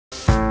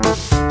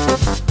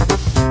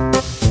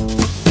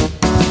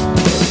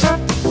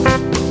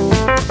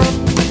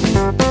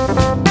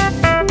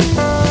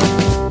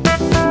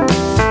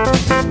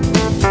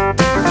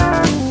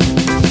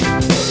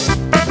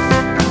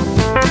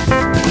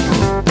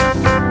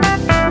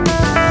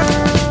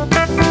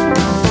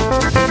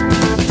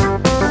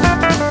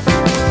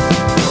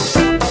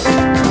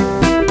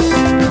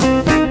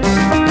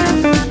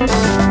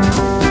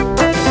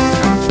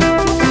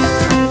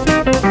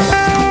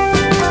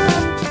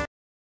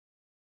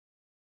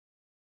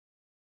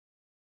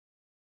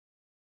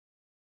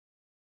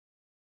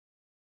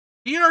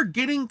We are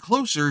getting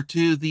closer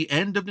to the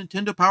end of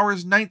Nintendo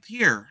Power's 9th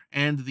year,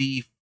 and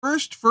the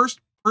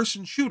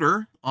first-person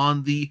shooter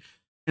on the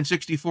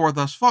N64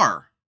 thus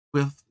far,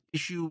 with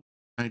issue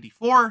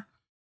 94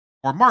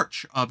 or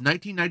March of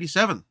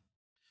 1997.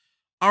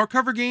 Our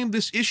cover game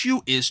this issue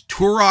is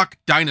Turok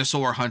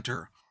Dinosaur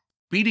Hunter,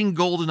 beating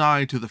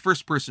GoldenEye to the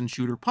first-person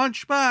shooter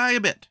punch by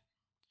a bit.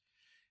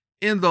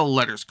 In the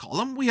letters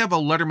column, we have a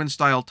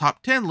Letterman-style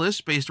top 10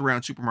 list based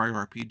around Super Mario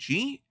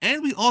RPG,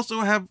 and we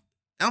also have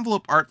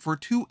envelope art for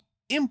 2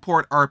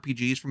 import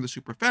RPGs from the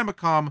Super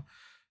Famicom,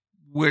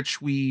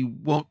 which we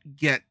won't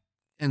get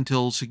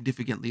until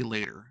significantly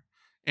later,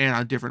 and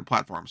on different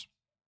platforms.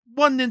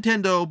 One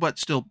Nintendo, but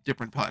still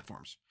different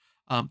platforms.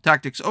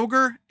 Tactics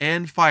Ogre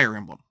and Fire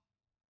Emblem.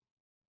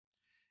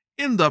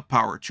 In the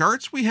power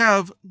charts, we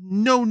have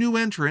no new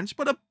entrants,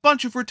 but a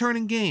bunch of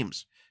returning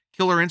games.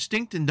 Killer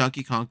Instinct and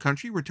Donkey Kong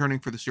Country returning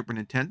for the Super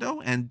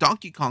Nintendo, and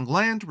Donkey Kong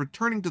Land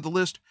returning to the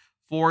list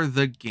for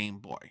the Game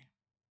Boy.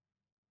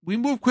 We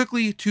move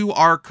quickly to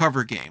our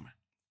cover game,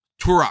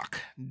 Turok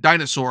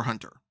Dinosaur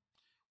Hunter.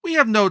 We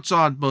have notes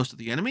on most of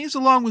the enemies,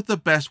 along with the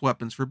best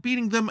weapons for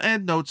beating them,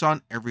 and notes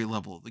on every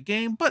level of the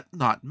game, but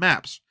not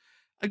maps.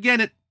 Again,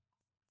 it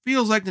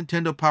feels like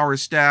Nintendo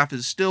Power's staff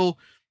is still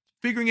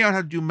figuring out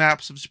how to do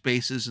maps of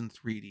spaces in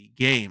 3D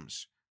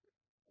games.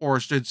 Or I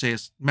should say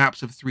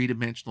maps of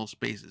three-dimensional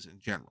spaces in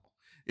general.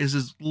 This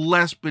has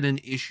less been an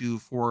issue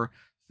for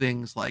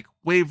things like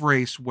Wave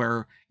Race,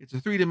 where it's a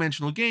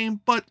three-dimensional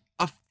game, but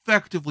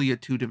effectively a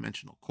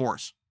two-dimensional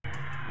course.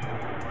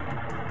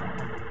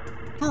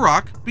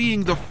 Turok,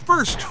 being the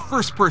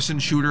first-person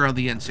shooter on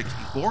the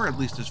N64, at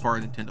least as far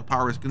as Nintendo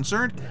Power is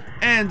concerned,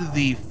 and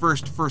the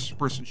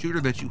first-person shooter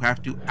that you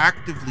have to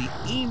actively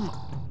aim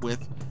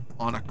with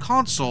on a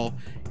console,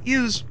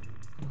 is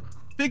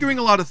figuring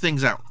a lot of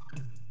things out.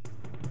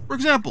 For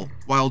example,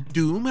 while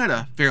Doom had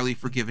a fairly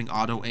forgiving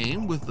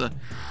auto-aim, with the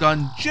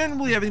gun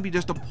generally having to be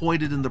just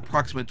pointed in the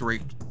proximate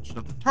direction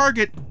of the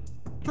target,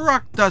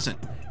 Turok doesn't.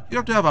 You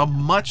have to have a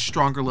much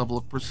stronger level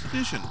of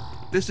precision.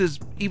 This is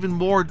even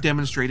more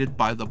demonstrated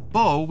by the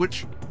bow,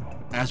 which,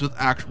 as with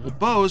actual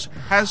bows,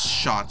 has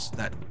shots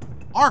that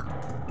arc.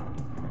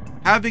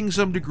 Having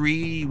some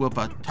degree of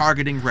a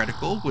targeting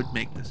reticle would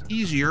make this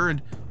easier,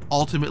 and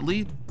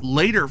ultimately,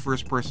 later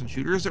first-person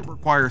shooters that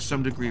require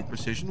some degree of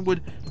precision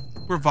would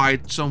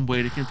provide some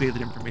way to convey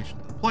that information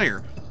to the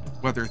player,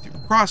 whether through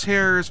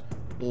crosshairs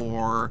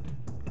or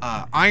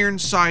iron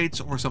sights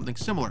or something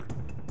similar.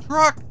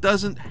 Turok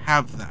doesn't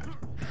have that.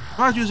 If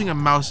I was using a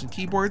mouse and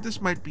keyboard,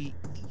 this might be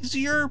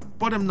easier,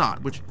 but I'm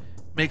not, which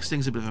makes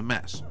things a bit of a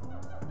mess.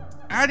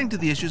 Adding to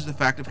the issue is the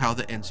fact of how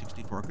the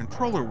N64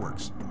 controller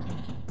works.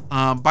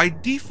 By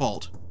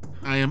default,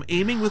 I am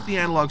aiming with the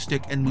analog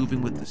stick and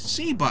moving with the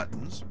C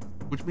buttons,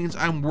 which means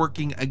I'm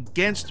working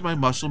against my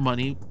muscle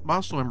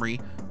memory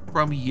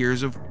from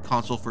years of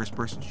console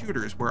first-person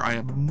shooters, where I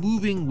am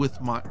moving with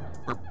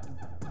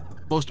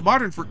most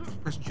modern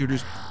first-person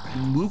shooters,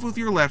 you move with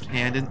your left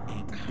hand and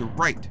aim with your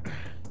right.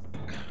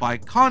 By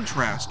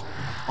contrast,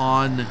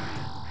 on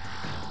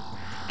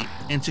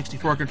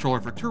N64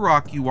 controller for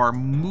Turok, you are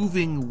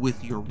moving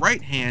with your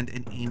right hand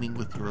and aiming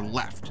with your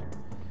left.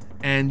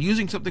 And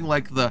using something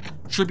like the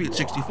Tribute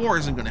 64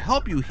 isn't going to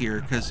help you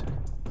here, because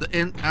the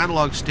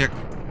analog stick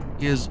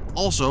is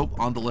also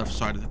on the left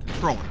side of the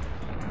controller.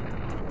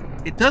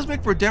 It does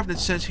make for a definite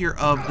sense here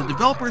of the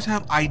developers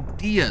have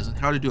ideas on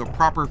how to do a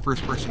proper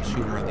first-person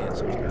shooter on the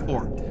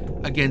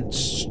N64. Again,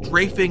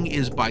 strafing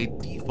is by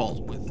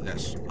default with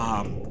this,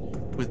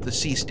 with the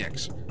C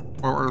sticks,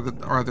 or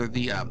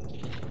the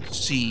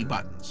C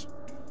buttons.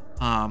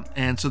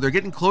 And so they're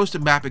getting close to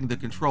mapping the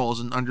controls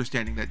and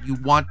understanding that you're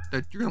going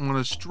to want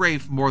to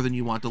strafe more than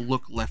you want to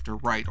look left or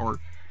right or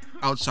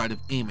outside of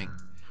aiming.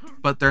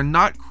 But they're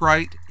not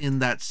quite in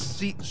that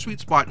sweet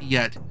spot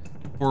yet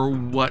for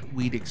what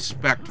we'd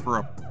expect for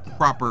a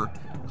proper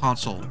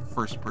console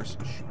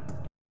first-person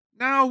shooter.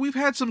 Now, we've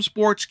had some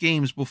sports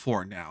games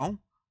before now,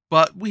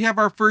 but we have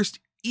our first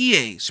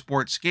EA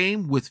sports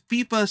game with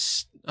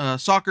FIFA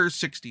Soccer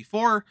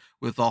 64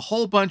 with a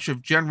whole bunch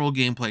of general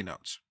gameplay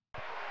notes.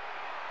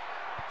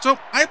 So,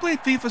 I played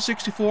FIFA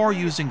 64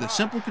 using the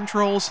simple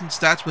controls, since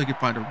that's what I could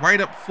find a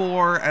write-up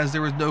for, as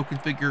there was no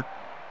configuration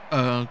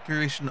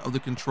of the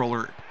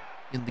controller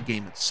in the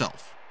game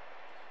itself.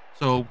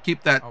 So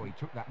keep that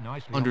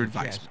under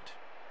advisement.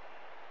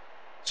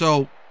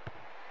 So,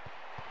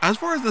 as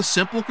far as the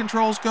simple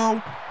controls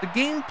go, the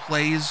game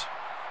plays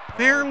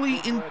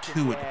fairly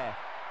intuitive,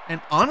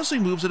 and honestly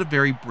moves at a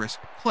very brisk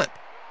clip.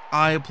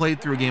 I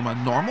played through a game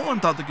on normal and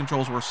thought the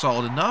controls were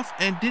solid enough,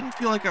 and didn't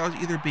feel like I was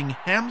either being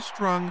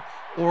hamstrung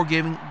or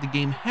getting the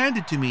game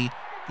handed to me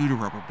due to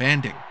rubber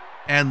banding.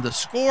 And the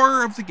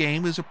score of the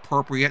game is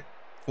appropriate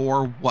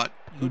for what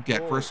you'd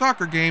get for a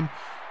soccer game.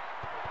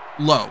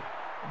 Low.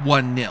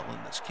 1-0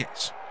 in this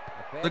case.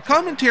 The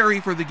commentary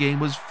for the game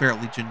was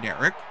fairly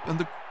generic, and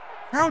the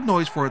crowd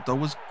noise for it though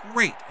was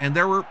great, and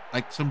there were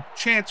some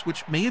chants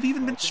which may have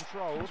even been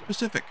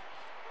specific,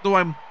 though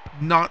I'm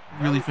not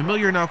really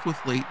familiar enough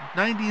with late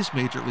 90s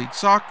Major League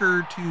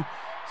Soccer to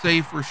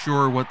say for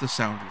sure what the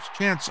Sounders'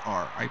 chants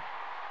are. I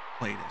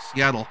played as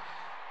Seattle.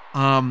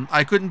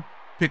 I couldn't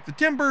pick the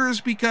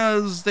Timbers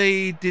because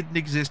they didn't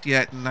exist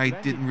yet, and I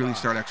didn't really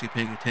start actually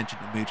paying attention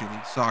to Major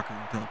League Soccer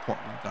until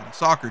Portland got a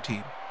soccer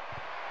team.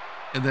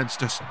 And then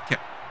just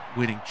kept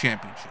winning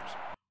championships.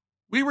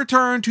 We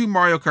return to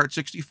Mario Kart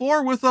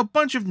 64 with a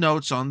bunch of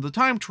notes on the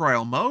time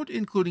trial mode,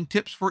 including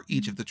tips for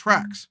each of the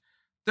tracks.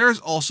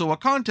 There's also a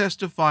contest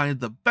to find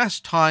the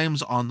best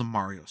times on the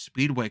Mario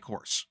Speedway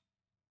course.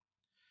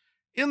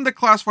 In the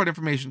Classified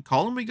Information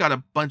column, we got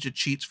a bunch of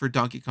cheats for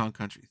Donkey Kong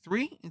Country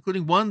 3,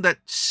 including one that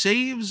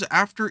saves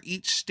after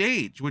each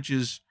stage, which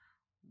is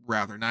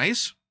rather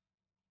nice.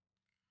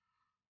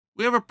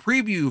 We have a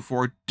preview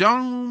for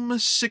Dome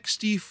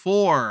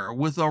 64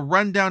 with a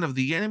rundown of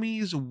the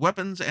enemies,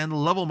 weapons, and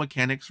level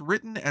mechanics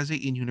written as a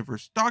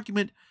in-universe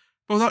document,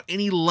 but without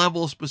any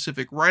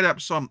level-specific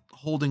write-up, so I'm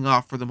holding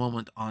off for the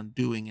moment on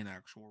doing an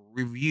actual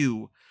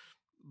review.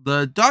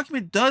 The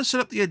document does set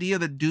up the idea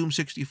that Doom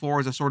 64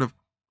 is a sort of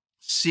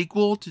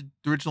sequel to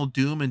the original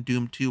Doom and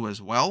Doom 2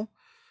 as well,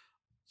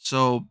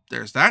 so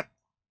there's that.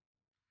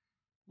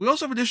 We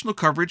also have additional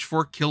coverage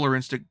for Killer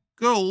Instinct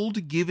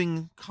Gold,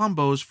 giving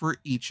combos for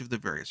each of the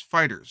various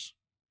fighters.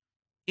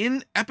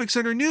 In Epic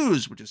Center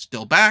News, which is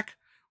still back,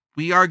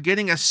 we are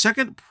getting a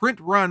second print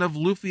run of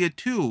Lufia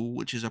 2,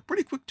 which is a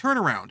pretty quick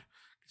turnaround,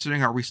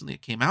 considering how recently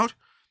it came out,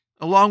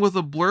 along with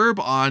a blurb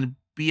on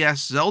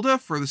BS Zelda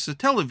for the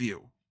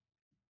Satellaview.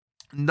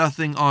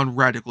 Nothing on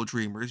Radical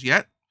Dreamers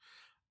yet,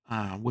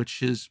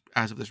 which is,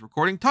 as of this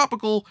recording,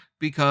 topical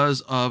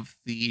because of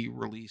the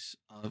release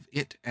of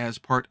it as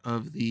part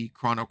of the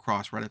Chrono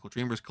Cross Radical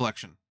Dreamers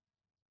collection.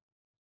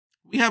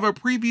 We have a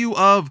preview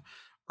of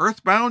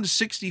Earthbound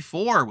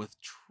 64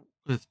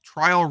 with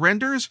trial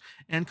renders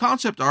and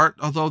concept art,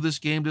 although this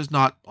game does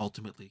not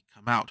ultimately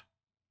come out.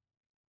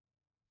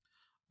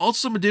 Also,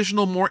 some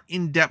additional more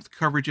in-depth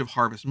coverage of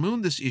Harvest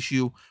Moon this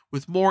issue,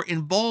 with more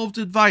involved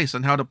advice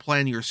on how to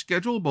plan your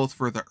schedule both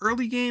for the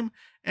early game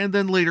and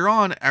then later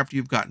on after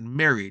you've gotten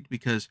married,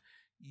 because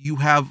you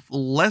have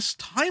less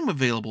time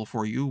available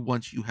for you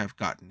once you have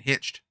gotten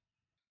hitched.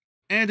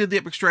 And in the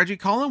Epic Strategy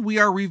column, we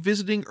are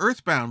revisiting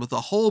Earthbound with a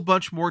whole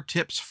bunch more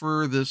tips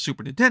for the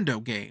Super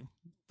Nintendo game,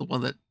 the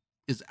one that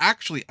is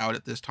actually out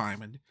at this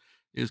time and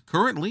is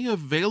currently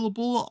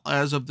available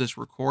as of this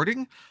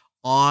recording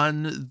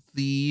on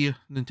the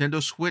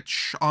Nintendo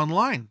Switch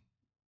Online.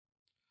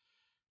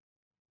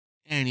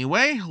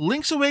 Anyway,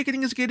 Link's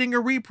Awakening is getting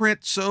a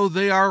reprint, so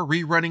they are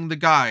rerunning the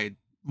guide,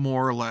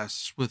 more or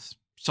less, with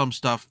some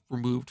stuff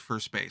removed for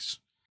space.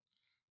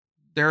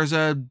 There's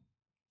a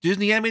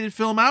Disney animated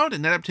film out,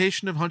 an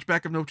adaptation of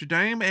Hunchback of Notre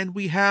Dame, and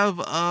we have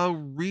a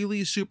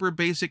really super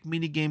basic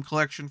minigame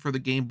collection for the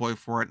Game Boy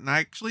for it. And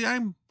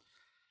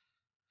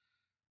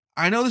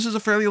I know this is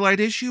a fairly light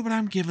issue, but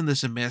I'm giving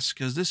this a miss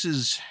because this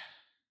is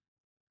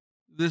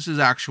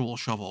actual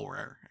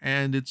shovelware,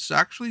 and it's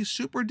actually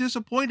super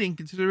disappointing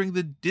considering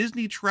the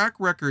Disney track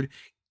record,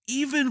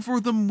 even for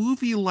the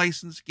movie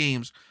licensed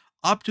games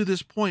up to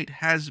this point,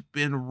 has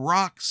been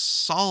rock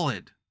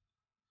solid.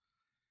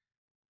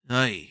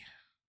 Ay.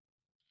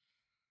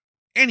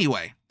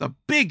 Anyway, the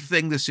big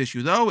thing this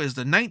issue, though, is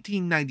the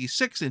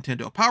 1996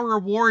 Nintendo Power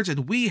Awards,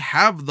 and we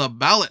have the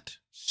ballot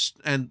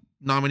and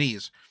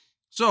nominees.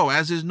 So,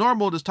 as is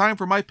normal, it is time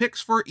for my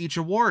picks for each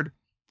award.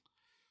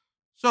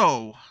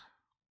 So,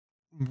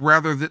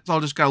 I'll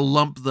just gotta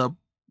lump the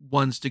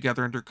ones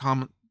together under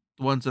the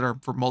ones that are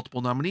for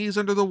multiple nominees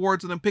under the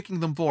awards that I'm picking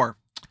them for.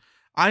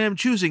 I am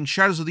choosing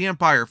Shadows of the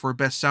Empire for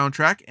Best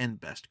Soundtrack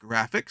and Best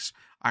Graphics.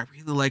 I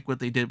really like what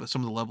they did with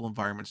some of the level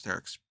environments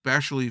there,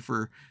 especially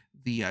for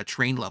the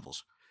train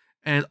levels.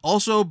 And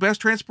also Best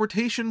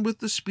Transportation with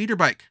the speeder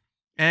bike.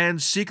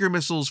 And Seeker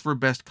Missiles for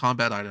Best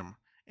Combat Item.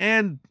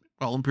 And,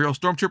 well, Imperial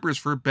Stormtroopers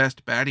for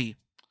Best Baddie.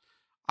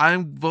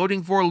 I'm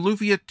voting for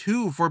Lufia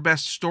 2 for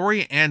Best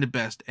Story and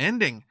Best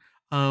Ending.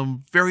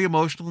 Very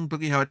emotional and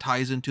particularly how it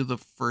ties into the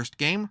first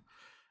game.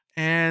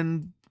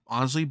 And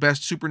honestly,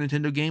 Best Super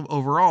Nintendo Game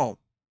overall.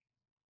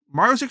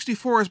 Mario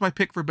 64 is my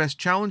pick for Best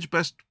Challenge,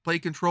 Best Play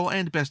Control,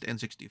 and Best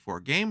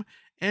N64 Game.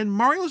 And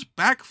Mario's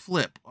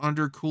Backflip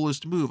under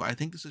Coolest Move. I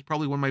think this is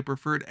probably one of my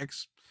preferred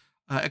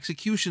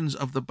executions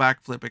of the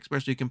backflip,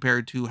 especially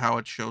compared to how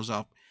it shows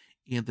up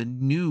in the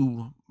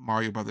new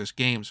Mario Brothers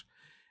games.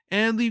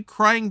 And the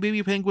Crying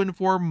Baby Penguin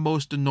for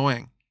Most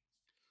Annoying.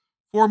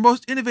 For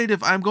Most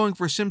Innovative, I'm going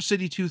for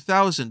SimCity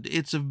 2000.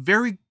 It's a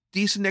very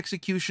decent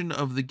execution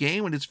of the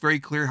game, and it's very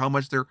clear how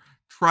much they're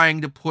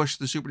trying to push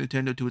the Super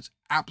Nintendo to its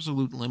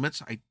absolute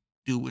limits. I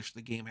do wish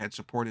the game had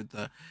supported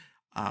the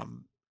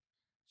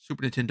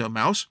Super Nintendo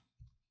mouse.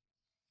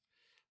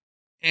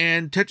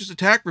 And Tetris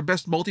Attack for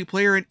Best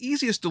Multiplayer and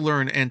Easiest to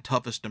Learn and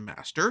Toughest to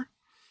Master.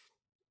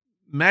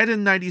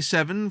 Madden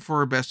 97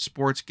 for Best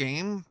Sports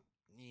Game.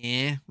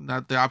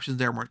 Not the options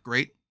there weren't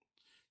great.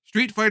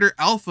 Street Fighter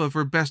Alpha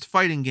for Best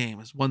Fighting Game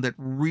is one that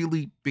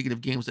really, speaking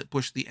of games that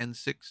push the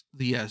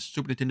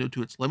Super Nintendo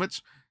to its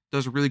limits,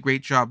 does a really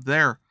great job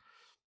there.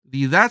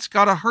 The That's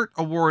Gotta Hurt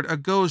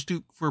award goes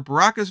to for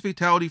Baraka's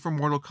Fatality for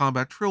Mortal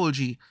Kombat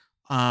Trilogy.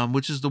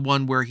 which is the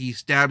one where he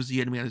stabs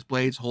the enemy on his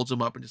blades, holds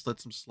him up, and just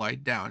lets him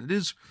slide down. It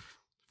is,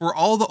 for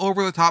all the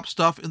over-the-top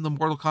stuff in the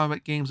Mortal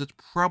Kombat games, it's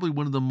probably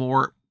one of the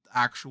more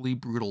actually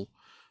brutal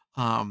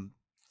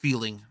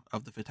feeling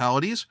of the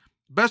fatalities.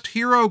 Best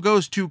hero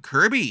goes to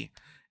Kirby,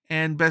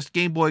 and best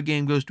Game Boy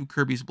game goes to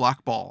Kirby's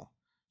Black Ball.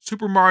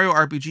 Super Mario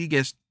RPG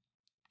gets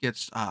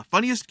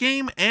funniest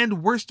game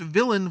and worst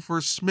villain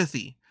for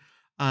Smithy.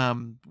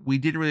 We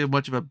didn't really have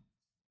much of a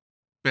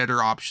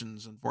better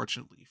options,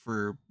 unfortunately,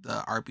 for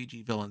the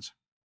RPG villains.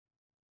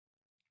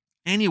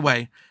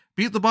 Anyway,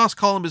 Beat the Boss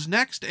column is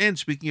next, and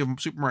speaking of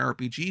Super Mario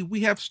RPG,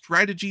 we have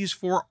strategies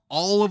for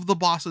all of the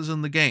bosses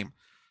in the game.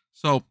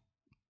 So,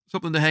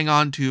 something to hang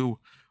on to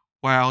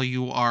while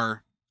you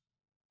are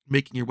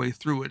making your way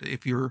through it,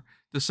 if you're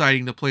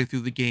deciding to play through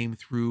the game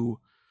through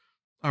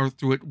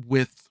it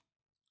with,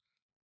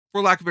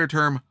 for lack of a better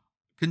term,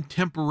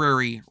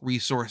 contemporary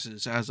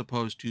resources as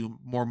opposed to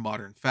more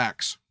modern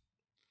facts.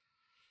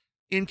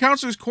 In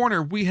Counselor's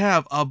Corner, we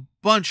have a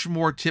bunch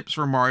more tips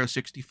for Mario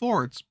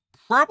 64. It's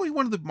probably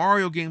one of the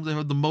Mario games that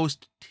have the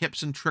most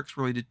tips and tricks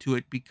related to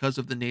it because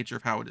of the nature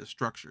of how it is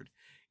structured.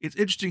 It's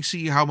interesting to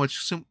see how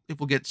much if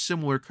we'll get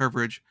similar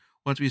coverage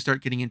once we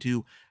start getting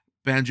into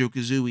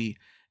Banjo-Kazooie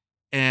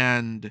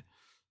and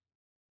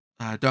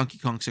Donkey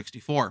Kong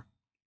 64.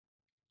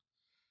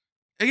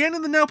 Again,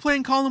 in the Now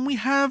Playing column, we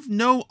have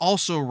no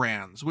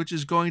also-rans, which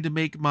is going to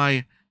make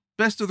my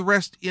Best of the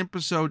Rest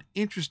episode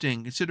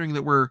interesting, considering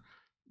that we're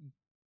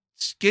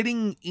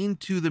getting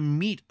into the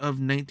meat of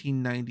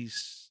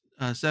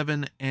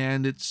 1997,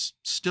 and it's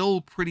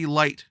still pretty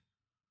light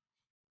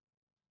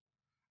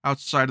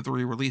outside of the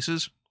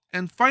re-releases.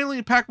 And finally,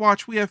 in Pak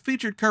Watch, we have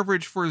featured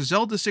coverage for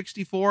Zelda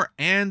 64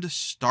 and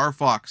Star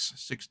Fox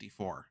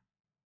 64.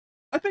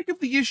 I think if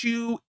the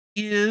issue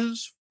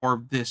is,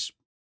 for this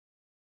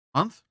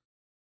month,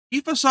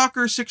 FIFA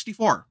Soccer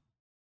 64.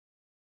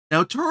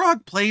 Now,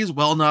 Turok plays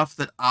well enough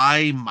that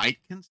I might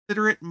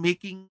consider it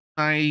making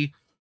my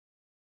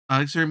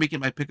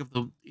pick of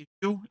the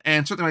issue,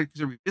 and certainly might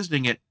consider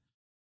revisiting it.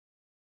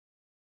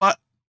 But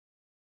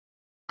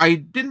I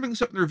didn't bring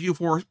this up in the review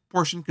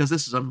portion because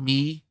this is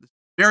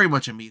very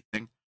much a me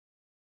thing.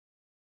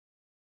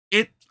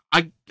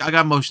 I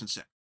got motion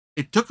sick.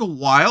 It took a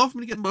while for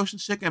me to get motion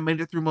sick. I made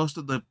it through most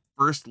of the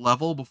first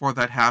level before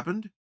that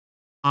happened.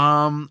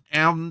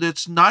 And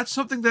it's not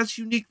something that's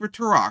unique for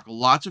Turok.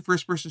 Lots of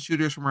first-person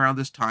shooters from around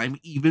this time,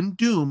 even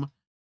Doom,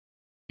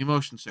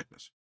 motion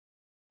sickness.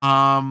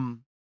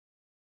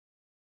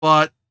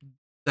 But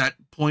that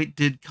point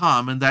did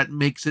come, and that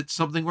makes it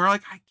something where,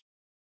 like, I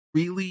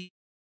really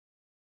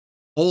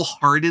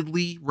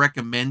wholeheartedly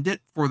recommend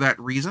it for that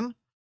reason.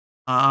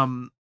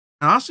 And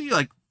honestly,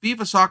 like,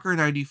 FIFA Soccer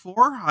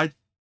 94, it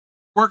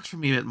worked for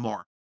me a bit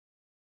more.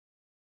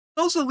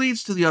 It also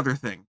leads to the other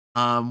thing,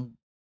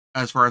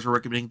 as far as we're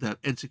recommending the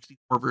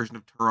N64 version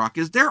of Turok,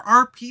 is there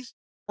are PC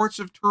ports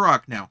of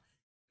Turok now.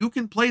 You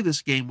can play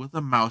this game with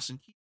a mouse and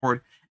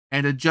keyboard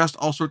and adjust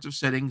all sorts of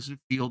settings and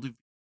field of view,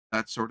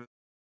 that sort of,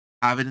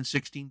 have it in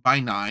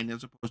 16:9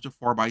 as opposed to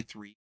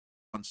 4:3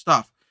 on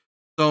stuff.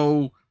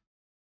 So,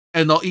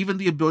 and even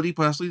the ability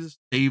possibly to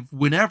save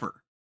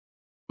whenever,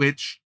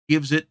 which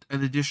gives it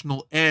an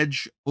additional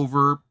edge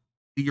over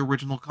the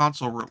original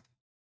console release.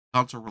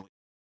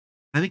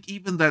 I think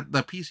even that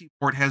the PC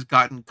port has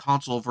gotten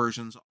console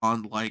versions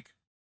on, like,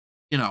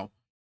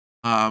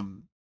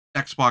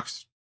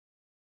 Xbox,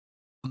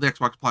 on the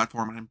Xbox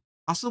platform, and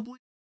possibly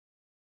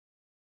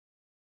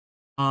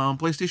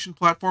PlayStation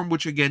platform,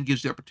 which again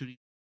gives the opportunity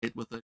to hit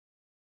with a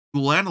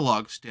dual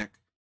analog stick,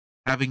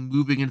 having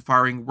moving and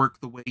firing work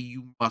the way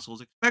you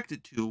muscles expect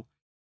it to,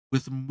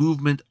 with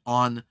movement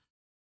on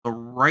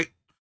the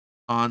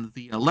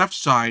left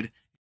side,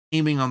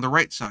 aiming on the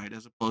right side,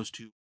 as opposed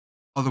to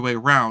other way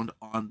around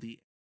on the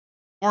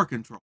floor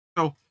control.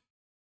 So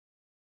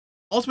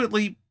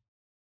ultimately,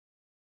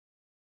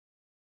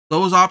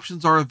 those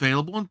options are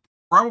available, and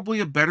probably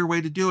a better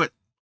way to do it,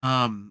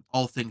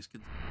 all things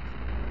considered.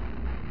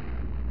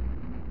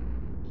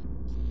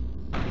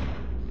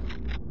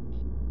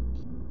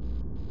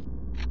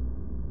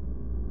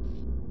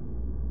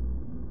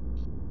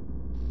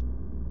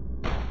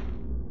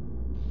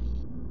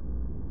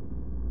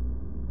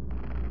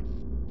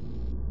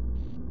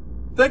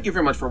 Thank you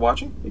very much for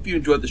watching. If you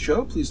enjoyed the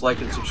show, please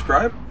like and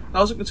subscribe. And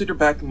also consider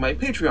backing my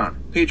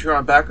Patreon.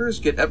 Patreon backers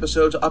get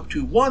episodes up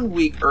to 1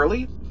 week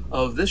early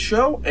of this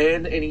show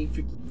and any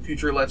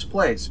future Let's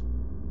Plays.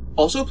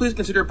 Also, please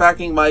consider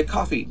backing my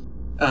Ko-fi.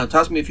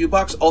 Tossing me a few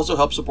bucks also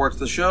helps support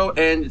the show,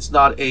 and it's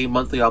not a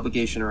monthly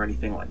obligation or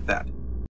anything like that.